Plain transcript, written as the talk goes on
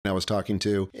I was talking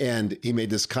to, and he made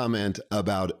this comment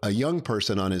about a young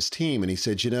person on his team. And he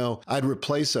said, I'd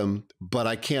replace him, but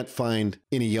I can't find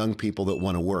any young people that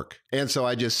want to work. And so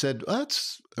I just said, well,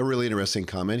 that's a really interesting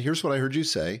comment. Here's what I heard you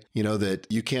say, that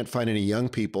you can't find any young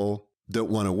people that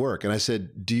want to work. And I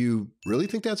said, do you really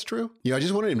think that's true? I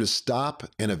just wanted him to stop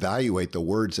and evaluate the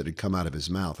words that had come out of his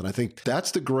mouth. And I think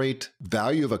that's the great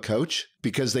value of a coach,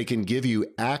 because they can give you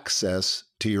access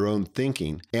to your own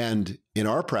thinking. And in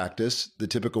our practice, the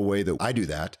typical way that I do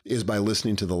that is by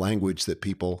listening to the language that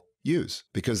people use,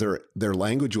 because their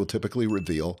language will typically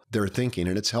reveal their thinking.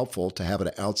 And it's helpful to have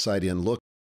an outside in look